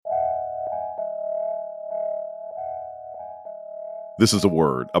This is A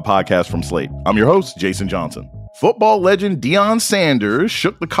Word, a podcast from Slate. I'm your host, Jason Johnson. Football legend Deion Sanders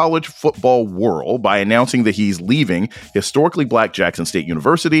shook the college football world by announcing that he's leaving historically black Jackson State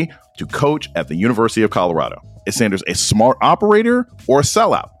University to coach at the University of Colorado. Is Sanders a smart operator or a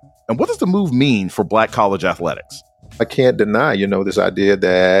sellout? And what does the move mean for black college athletics? I can't deny, this idea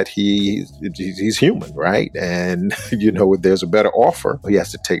that he's human, right? And, if there's a better offer, he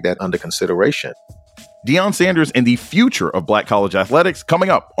has to take that under consideration. Deion Sanders and the future of black college athletics coming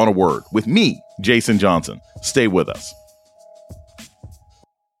up on A Word with me, Jason Johnson. Stay with us.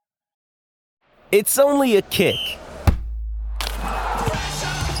 It's only a kick,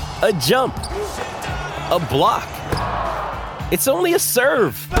 a jump, a block. It's only a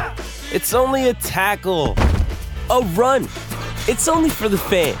serve. It's only a tackle, a run. It's only for the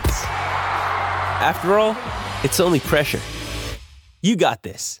fans. After all, it's only pressure. You got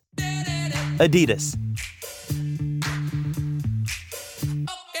this. Adidas.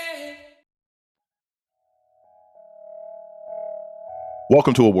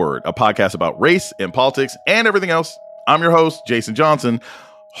 Welcome to A Word, a podcast about race and politics and everything else. I'm your host, Jason Johnson.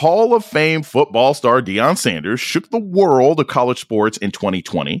 Hall of Fame football star Deion Sanders shook the world of college sports in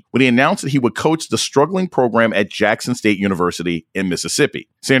 2020 when he announced that he would coach the struggling program at Jackson State University in Mississippi.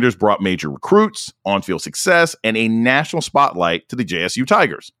 Sanders brought major recruits, on-field success, and a national spotlight to the JSU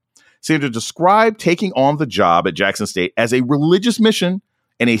Tigers. Sanders described taking on the job at Jackson State as a religious mission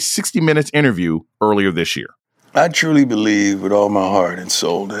in a 60 Minutes interview earlier this year. I truly believe with all my heart and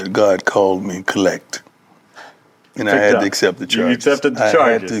soul that God called me collect. And I had to accept the charges. You accepted the charges. I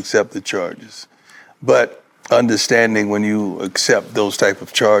had to accept the charges. But understanding when you accept those type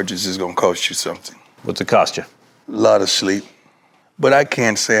of charges is going to cost you something. What's it cost you? A lot of sleep. But I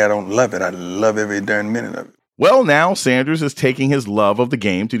can't say I don't love it. I love every darn minute of it. Well, now Sanders is taking his love of the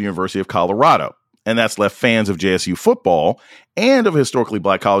game to the University of Colorado. And that's left fans of JSU football and of historically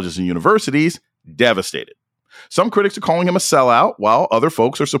black colleges and universities devastated. Some critics are calling him a sellout, while other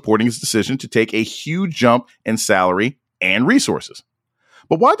folks are supporting his decision to take a huge jump in salary and resources.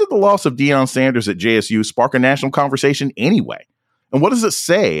 But why did the loss of Deion Sanders at JSU spark a national conversation anyway? And what does it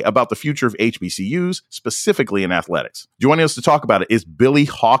say about the future of HBCUs, specifically in athletics? Joining us to talk about it is Billy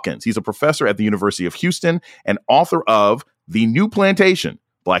Hawkins. He's a professor at the University of Houston and author of The New Plantation: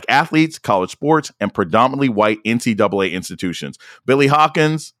 Black Athletes, College Sports, and Predominantly White NCAA Institutions. Billy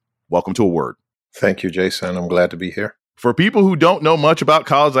Hawkins, welcome to A Word. Thank you, Jason. I'm glad to be here. For people who don't know much about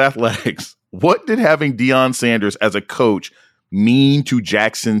college athletics, what did having Deion Sanders as a coach mean to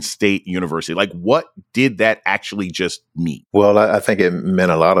Jackson State University? Like, what did that actually just mean? Well, I think it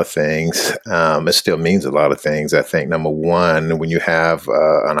meant a lot of things. It still means a lot of things. I think, number one, when you have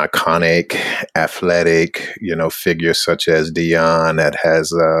an iconic, athletic, figure such as Deion that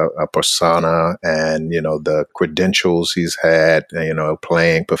has a persona and, the credentials he's had,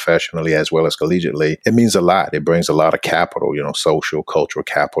 playing professionally as well as collegiately, it means a lot. It brings a lot of capital, social, cultural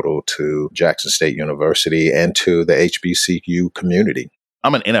capital to Jackson State University and to the HBCU community.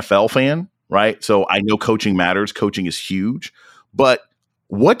 I'm an NFL fan, right? So I know coaching matters. Coaching is huge. But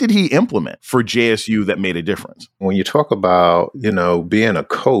what did he implement for JSU that made a difference? When you talk about, being a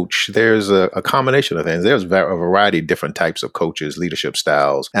coach, there's a combination of things. There's a variety of different types of coaches, leadership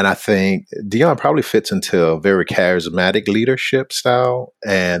styles. And I think Deion probably fits into a very charismatic leadership style.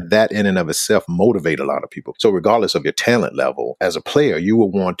 And that in and of itself motivate a lot of people. So regardless of your talent level, as a player, you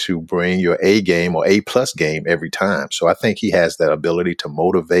will want to bring your A game or A plus game every time. So I think he has that ability to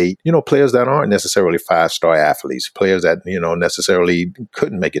motivate, players that aren't necessarily 5-star athletes, players that, necessarily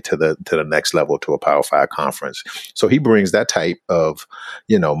couldn't make it to the next level, to a Power 5 conference. So he brings that type of,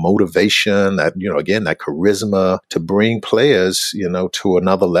 motivation, that, again, that charisma to bring players, to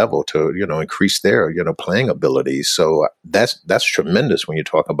another level, to, increase their, playing abilities. So that's tremendous when you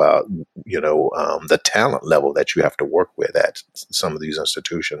talk about, the talent level that you have to work with at some of these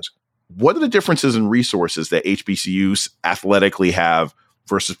institutions. What are the differences in resources that HBCUs athletically have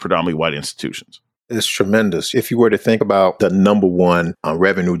versus predominantly white institutions? It's tremendous. If you were to think about the number one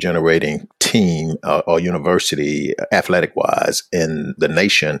revenue generating team or university athletic wise in the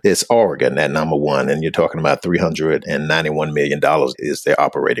nation, it's Oregon at number one. And you're talking about $391 million is their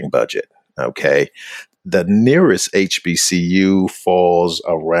operating budget. Okay. The nearest HBCU falls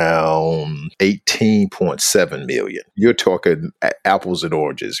around 18.7 million. You're talking apples and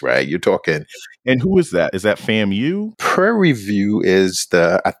oranges, right? You're talking. And who is that? Is that FAMU? Prairie View is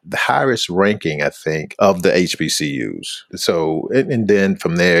the highest ranking, I think, of the HBCUs. So, and then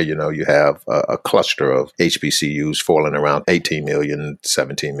from there, you have a cluster of HBCUs falling around 18 million,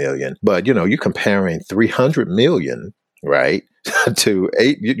 17 million. But, you're comparing 300 million right? To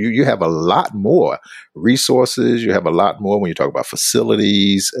 8, you have a lot more resources. You have a lot more when you talk about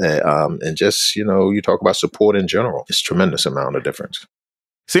facilities and just, you talk about support in general. It's a tremendous amount of difference.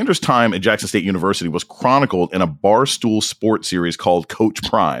 Sanders' time at Jackson State University was chronicled in a Barstool sports series called Coach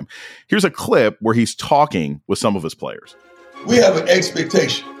Prime. Here's a clip where he's talking with some of his players. We have an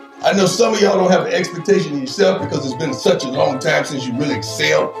expectation. I know some of y'all don't have an expectation in yourself because it's been such a long time since you really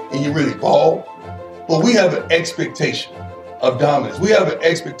excel and you really ball. But we have an expectation of dominance. We have an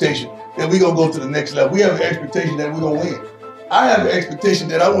expectation that we're going to go to the next level. We have an expectation that we're going to win. I have an expectation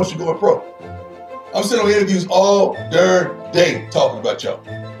that I want you to go pro. I'm sitting on interviews all darn day talking about y'all,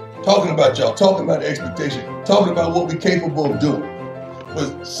 talking about the expectation, talking about what we're capable of doing.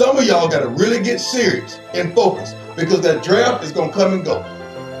 But some of y'all got to really get serious and focus because that draft is going to come and go.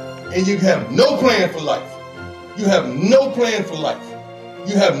 And you have no plan for life. You have no plan for life.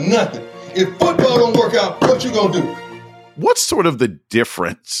 You have nothing. If football don't work out, what you going to do? What's sort of the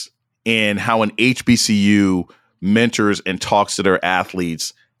difference in how an HBCU mentors and talks to their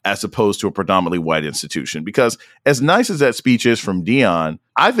athletes as opposed to a predominantly white institution? Because as nice as that speech is from Deion,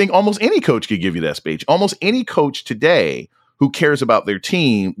 I think almost any coach could give you that speech. Almost any coach today who cares about their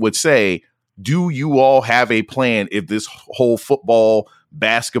team would say, do you all have a plan if this whole football,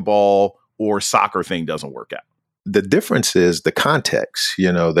 basketball, or soccer thing doesn't work out? The difference is the context. The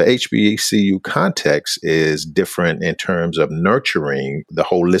HBCU context is different in terms of nurturing the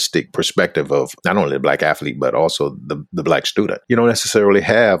holistic perspective of not only the Black athlete, but also the Black student. You don't necessarily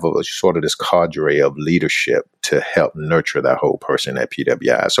have sort of this cadre of leadership to help nurture that whole person at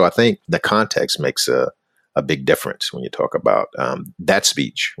PWI. So I think the context makes a big difference when you talk about that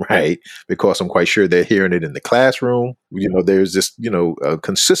speech, right? Because I'm quite sure they're hearing it in the classroom. There's this, a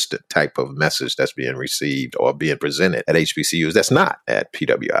consistent type of message that's being received or being presented at HBCUs that's not at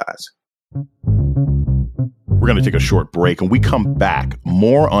PWIs. We're going to take a short break. and we come back,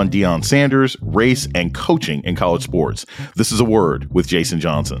 more on Deion Sanders, race, and coaching in college sports. This is A Word with Jason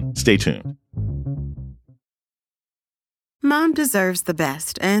Johnson. Stay tuned. Mom deserves the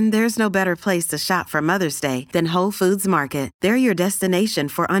best, and there's no better place to shop for Mother's Day than Whole Foods Market. They're your destination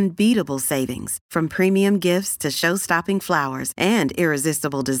for unbeatable savings, from premium gifts to show-stopping flowers and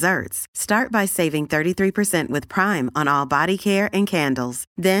irresistible desserts. Start by saving 33% with Prime on all body care and candles.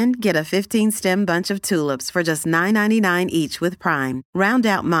 Then get a 15-stem bunch of tulips for just $9.99 each with Prime. Round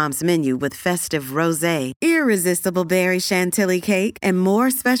out Mom's menu with festive rosé, irresistible berry chantilly cake, and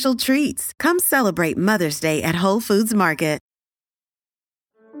more special treats. Come celebrate Mother's Day at Whole Foods Market.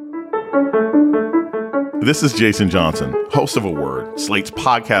 This is Jason Johnson, host of A Word, Slate's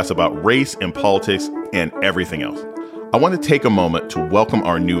podcast about race and politics and everything else. I want to take a moment to welcome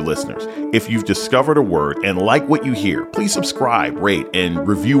our new listeners. If you've discovered A Word and like what you hear, please subscribe, rate, and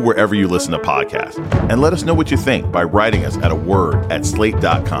review wherever you listen to podcasts. And let us know what you think by writing us at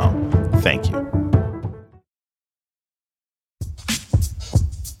aword@slate.com. Thank you.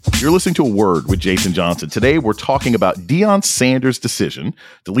 You're listening to A Word with Jason Johnson. Today, we're talking about Deion Sanders' decision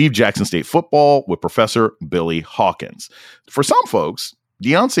to leave Jackson State football with Professor Billy Hawkins. For some folks,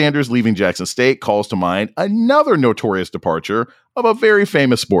 Deion Sanders leaving Jackson State calls to mind another notorious departure of a very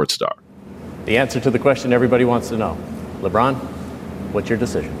famous sports star. The answer to the question everybody wants to know. LeBron, what's your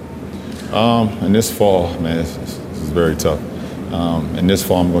decision? In this fall, man, this is very tough. In this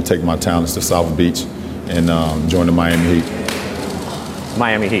fall, I'm going to take my talents to South Beach and join the Miami Heat.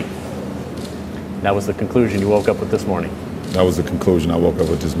 Miami Heat. That was the conclusion you woke up with this morning. That was the conclusion I woke up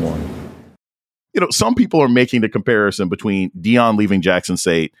with this morning. Some people are making the comparison between Deion leaving Jackson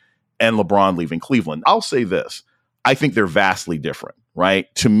State and LeBron leaving Cleveland. I'll say this. I think they're vastly different,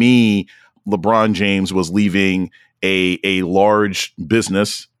 right? To me, LeBron James was leaving a large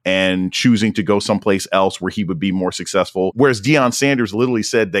business and choosing to go someplace else where he would be more successful. Whereas Deion Sanders literally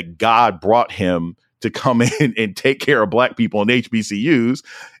said that God brought him to come in and take care of Black people in HBCUs,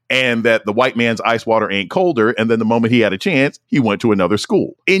 and that the white man's ice water ain't colder. And then the moment he had a chance, he went to another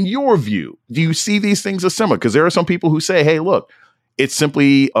school. In your view, do you see these things as similar? Because there are some people who say, hey, look, it's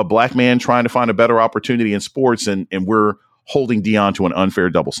simply a Black man trying to find a better opportunity in sports, and we're holding Deion to an unfair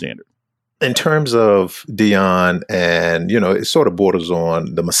double standard. In terms of Deion, and, it sort of borders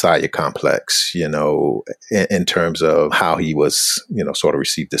on the Messiah complex, in terms of how he was, sort of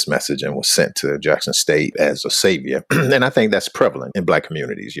received this message and was sent to Jackson State as a savior. And I think that's prevalent in Black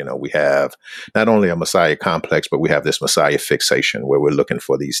communities. We have not only a Messiah complex, but we have this Messiah fixation where we're looking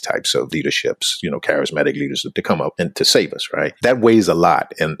for these types of leaderships, charismatic leaders to come up and to save us, right? That weighs a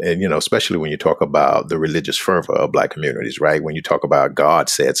lot. And especially when you talk about the religious fervor of Black communities, right? When you talk about God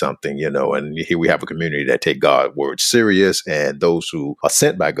said something, and here we have a community that take God's word serious, and those who are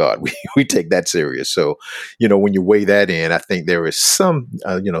sent by God, we take that serious. So, when you weigh that in, I think there is some,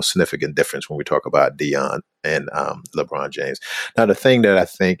 significant difference when we talk about Deion and LeBron James. Now, the thing that I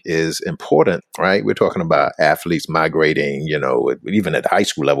think is important, right? We're talking about athletes migrating, even at the high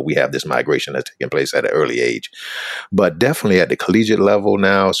school level, we have this migration that's taking place at an early age. But definitely at the collegiate level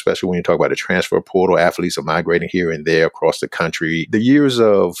now, especially when you talk about the transfer portal, athletes are migrating here and there across the country. The years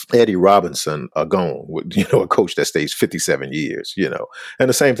of Eddie Robinson are gone, a coach that stays 57 years, And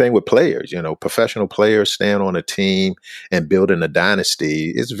the same thing with players, professional players staying on a team and building a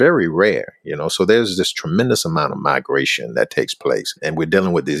dynasty is very rare, So there's this tremendous amount of migration that takes place. And we're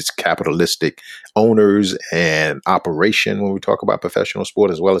dealing with these capitalistic owners and operation when we talk about professional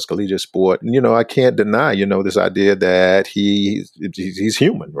sport as well as collegiate sport. I can't deny, this idea that he's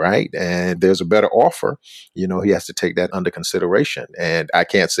human, right? And there's a better offer. He has to take that under consideration. And I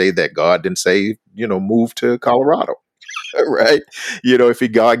can't say that God didn't say, move to Colorado. Right.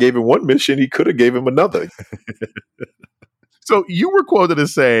 If God gave him one mission, he could have gave him another. So you were quoted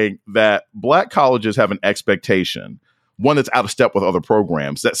as saying that Black colleges have an expectation, one that's out of step with other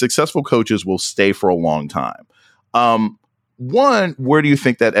programs, that successful coaches will stay for a long time. One, where do you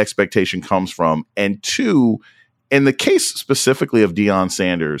think that expectation comes from? And two, in the case specifically of Deion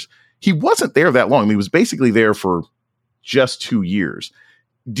Sanders, he wasn't there that long. He was basically there for just 2 years.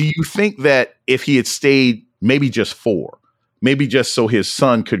 Do you think that if he had stayed maybe just 4, maybe just so his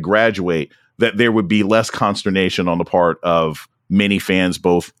son could graduate, that there would be less consternation on the part of many fans,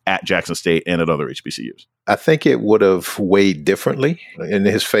 both at Jackson State and at other HBCUs? I think it would have weighed differently in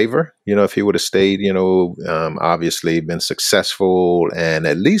his favor. If he would have stayed, obviously been successful and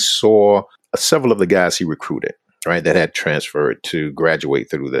at least saw several of the guys he recruited, right, that had transferred to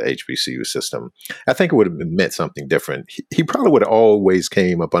graduate through the HBCU system. I think it would have meant something different. He probably would have always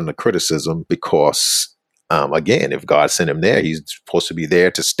came up under criticism because again, if God sent him there, he's supposed to be there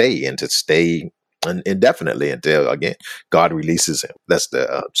to stay and to stay indefinitely until, again, God releases him. That's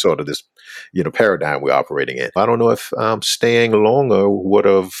the sort of this, paradigm we're operating in. I don't know if staying longer would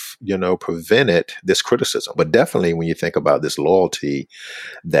have, prevented this criticism. But definitely when you think about this loyalty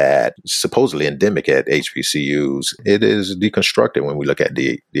that supposedly endemic at HBCUs, it is deconstructed when we look at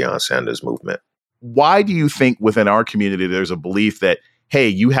the Deion Sanders movement. Why do you think within our community there's a belief that, hey,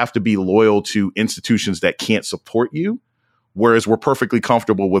 you have to be loyal to institutions that can't support you, whereas we're perfectly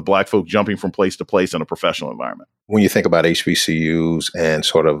comfortable with Black folk jumping from place to place in a professional environment? When you think about HBCUs and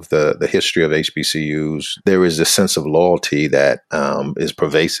sort of the history of HBCUs, there is this sense of loyalty that is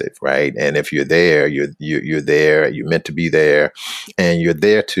pervasive, right? And if you're there, you're there, you're meant to be there, and you're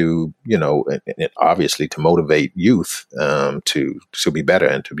there to, obviously to motivate youth to be better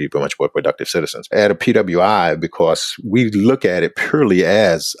and to be much more productive citizens. At a PWI, because we look at it purely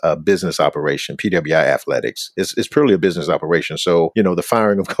as a business operation, PWI athletics is purely a business operation. So, the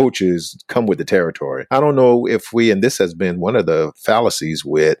firing of coaches come with the territory. I don't know if and this has been one of the fallacies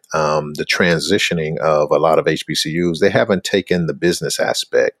with the transitioning of a lot of HBCUs, they haven't taken the business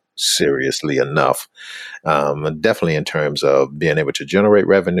aspect seriously enough, definitely in terms of being able to generate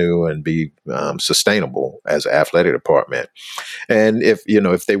revenue and be sustainable as an athletic department. And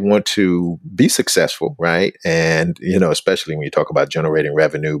if they want to be successful, right, and especially when you talk about generating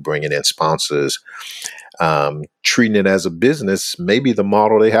revenue, bringing in sponsors, treating it as a business, maybe the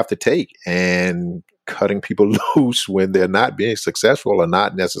model they have to take, and cutting people loose when they're not being successful or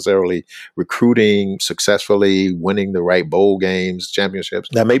not necessarily recruiting successfully, winning the right bowl games, championships.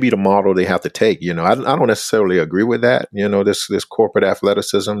 That may be the model they have to take. I don't necessarily agree with that. This corporate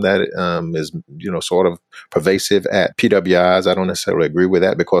athleticism that is, sort of pervasive at PWIs. I don't necessarily agree with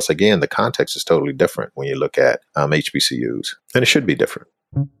that because, again, the context is totally different when you look at HBCUs, and it should be different.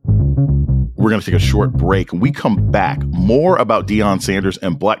 We're going to take a short break. When we come back, more about Deion Sanders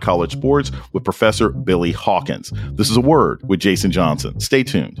and Black college sports with Professor Billy Hawkins. This is A Word with Jason Johnson. Stay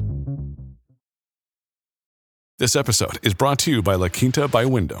tuned. This episode is brought to you by La Quinta by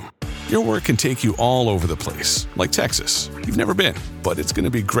Wyndham. Your work can take you all over the place, like Texas. You've never been, but it's going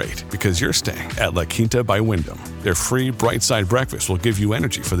to be great because you're staying at La Quinta by Wyndham. Their free Bright Side breakfast will give you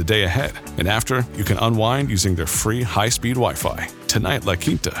energy for the day ahead. And after, you can unwind using their free high-speed Wi-Fi. Tonight, La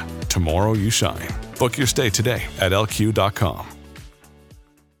Quinta. Tomorrow, you shine. Book your stay today at lq.com.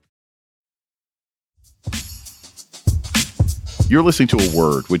 You're listening to A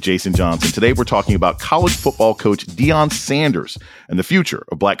Word with Jason Johnson. Today, we're talking about college football coach Deion Sanders and the future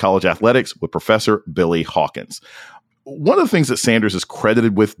of Black college athletics with Professor Billy Hawkins. One of the things that Sanders is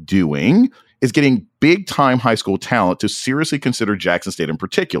credited with doing is getting big-time high school talent to seriously consider Jackson State in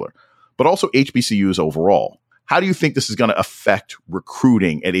particular, but also HBCUs overall. How do you think this is going to affect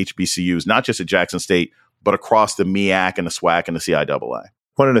recruiting at HBCUs, not just at Jackson State, but across the MEAC and the SWAC and the CIAA?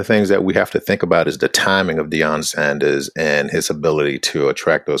 One of the things that we have to think about is the timing of Deion Sanders and his ability to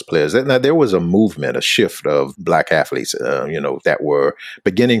attract those players. Now, there was a movement, a shift of Black athletes, that were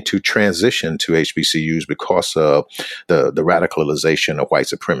beginning to transition to HBCUs because of the radicalization of white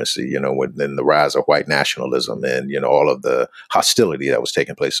supremacy, and the rise of white nationalism and, all of the hostility that was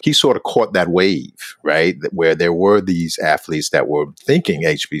taking place. He sort of caught that wave, right, where there were these athletes that were thinking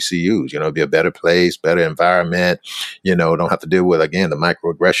HBCUs, it'd be a better place, better environment, don't have to deal with, again, the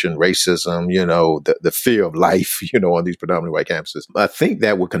microaggression, racism, the fear of life, on these predominantly white campuses. I think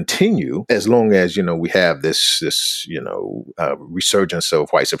that will continue as long as, we have this resurgence of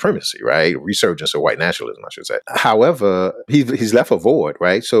white supremacy, right? Resurgence of white nationalism, I should say. However, he's left a void,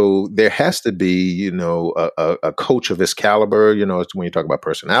 right? So there has to be, a coach of his caliber, when you talk about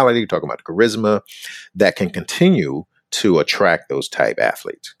personality, you talk about charisma, that can continue to attract those type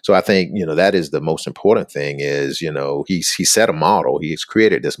athletes. So I think, that is the most important thing is, he set a model, he's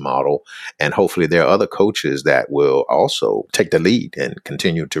created this model, and hopefully there are other coaches that will also take the lead and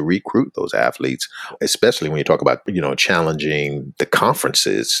continue to recruit those athletes, especially when you talk about, challenging the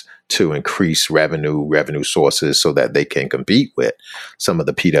conferences to increase revenue sources so that they can compete with some of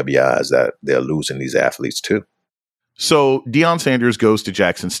the PWIs that they're losing these athletes to. So Deion Sanders goes to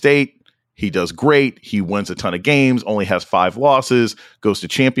Jackson State. He does great. He wins a ton of games, only has 5 losses, goes to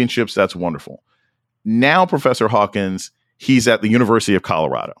championships. That's wonderful. Now, Professor Hawkins, he's at the University of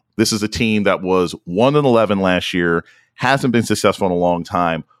Colorado. This is a team that was 1-11 last year, hasn't been successful in a long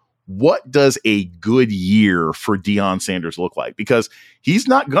time. What does a good year for Deion Sanders look like? Because he's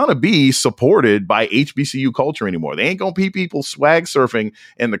not going to be supported by HBCU culture anymore. They ain't going to be people swag surfing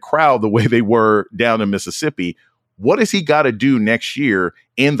in the crowd the way they were down in Mississippi. What does he got to do next year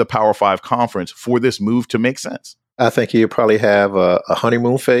in the Power 5 conference for this move to make sense? I think he'll probably have a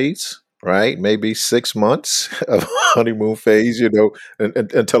honeymoon phase, right? Maybe 6 months of honeymoon phase,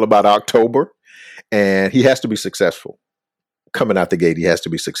 until about October. And he has to be successful. Coming out the gate, he has to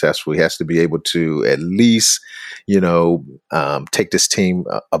be successful. He has to be able to at least, take this team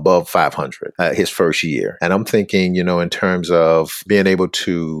above 500 his first year. And I'm thinking, in terms of being able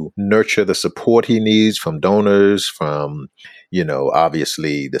to nurture the support he needs from donors, from,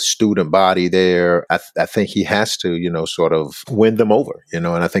 obviously the student body there. I think he has to, sort of win them over, and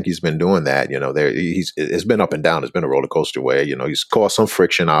I think he's been doing that. It's been up and down. It's been a roller coaster where, he's caused some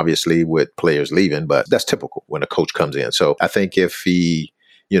friction, obviously, with players leaving, but that's typical when a coach comes in. So I think if he,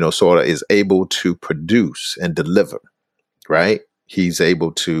 sort of is able to produce and deliver, right? He's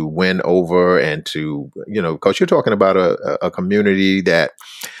able to win over and to, because you're talking about a community that,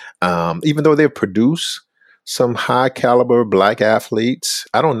 even though they produce some high caliber Black athletes,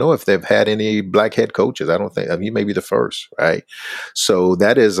 I don't know if they've had any Black head coaches. I don't think he may be the first, right? So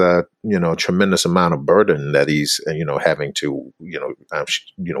that is a tremendous amount of burden that he's having to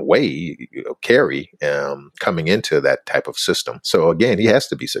carry coming into that type of system. So again, he has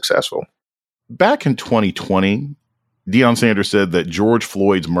to be successful. Back in 2020, Deion Sanders said that George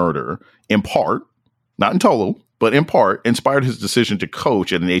Floyd's murder, in part, not in total, but in part, inspired his decision to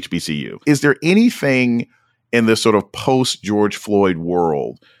coach at an HBCU. Is there anything in this sort of post-George Floyd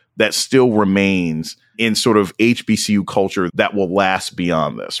world that still remains in sort of HBCU culture that will last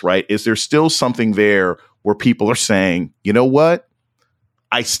beyond this, right? Is there still something there where people are saying, you know what?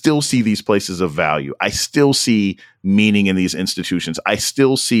 I still see these places of value. I still see meaning in these institutions. I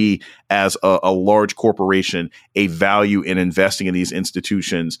still see, as a large corporation, a value in investing in these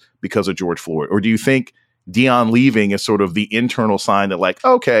institutions because of George Floyd? Or do you think Deion leaving is sort of the internal sign that, like,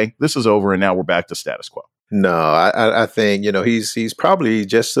 okay, this is over and now we're back to status quo? No, I think, he's probably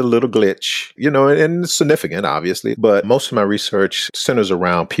just a little glitch, and significant, obviously. But most of my research centers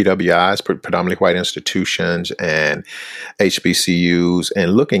around PWIs, predominantly white institutions, and HBCUs,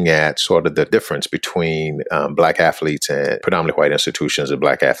 and looking at sort of the difference between Black athletes and predominantly white institutions and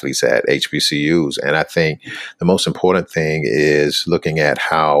Black athletes at HBCUs. And I think the most important thing is looking at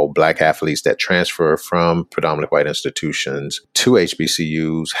how Black athletes that transfer from predominantly white institutions to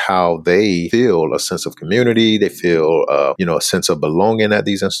HBCUs, how they feel a sense of community. They feel, a sense of belonging at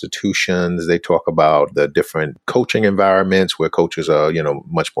these institutions. They talk about the different coaching environments where coaches are,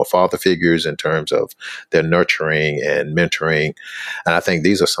 much more father figures in terms of their nurturing and mentoring. And I think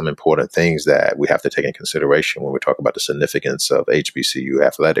these are some important things that we have to take in consideration when we talk about the significance of HBCU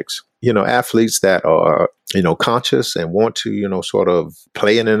athletics. athletes that are, conscious and want to, sort of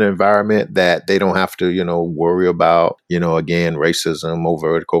play in an environment that they don't have to, worry about, again, racism,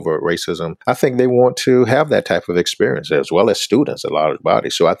 overt, covert racism. I think they want to have that type of experience as well as students, a large body.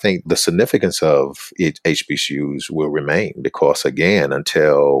 So I think the significance of HBCUs will remain because, again,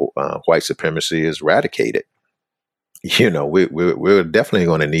 until white supremacy is eradicated, we're definitely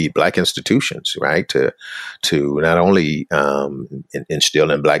going to need Black institutions, right, to not only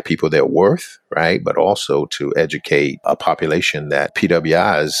instill in Black people their worth, right, but also to educate a population that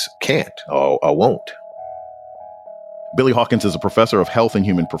PWIs can't or won't. Billy Hawkins is a professor of health and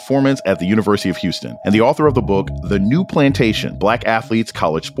human performance at the University of Houston and the author of the book, The New Plantation, Black Athletes,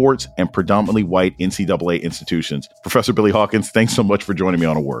 College Sports, and Predominantly White NCAA Institutions. Professor Billy Hawkins, thanks so much for joining me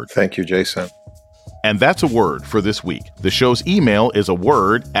on A Word. Thank you, Jason. And that's A Word for this week. The show's email is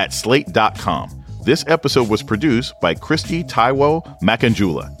aword@slate.com. This episode was produced by Christy Taiwo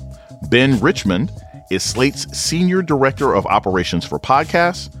Makanjula. Ben Richmond is Slate's Senior Director of Operations for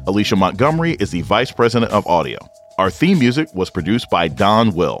Podcasts. Alicia Montgomery is the Vice President of Audio. Our theme music was produced by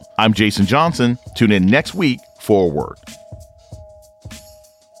Don Will. I'm Jason Johnson. Tune in next week for A Word.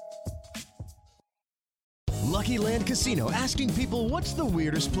 Lucky Land Casino, asking people, what's the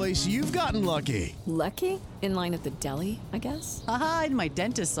weirdest place you've gotten lucky? Lucky? In line at the deli, I guess? Aha, in my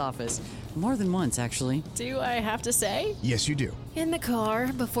dentist's office. More than once, actually. Do I have to say? Yes, you do. In the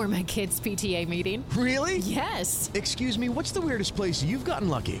car before my kids' PTA meeting. Really? Yes. Excuse me, what's the weirdest place you've gotten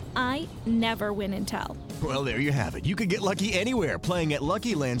lucky? I never win and tell. Well, there you have it. You can get lucky anywhere, playing at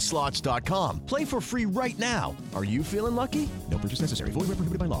LuckyLandSlots.com. Play for free right now. Are you feeling lucky? No purchase necessary. Void where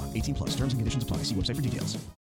prohibited by law. 18+. Terms and conditions apply. See website for details.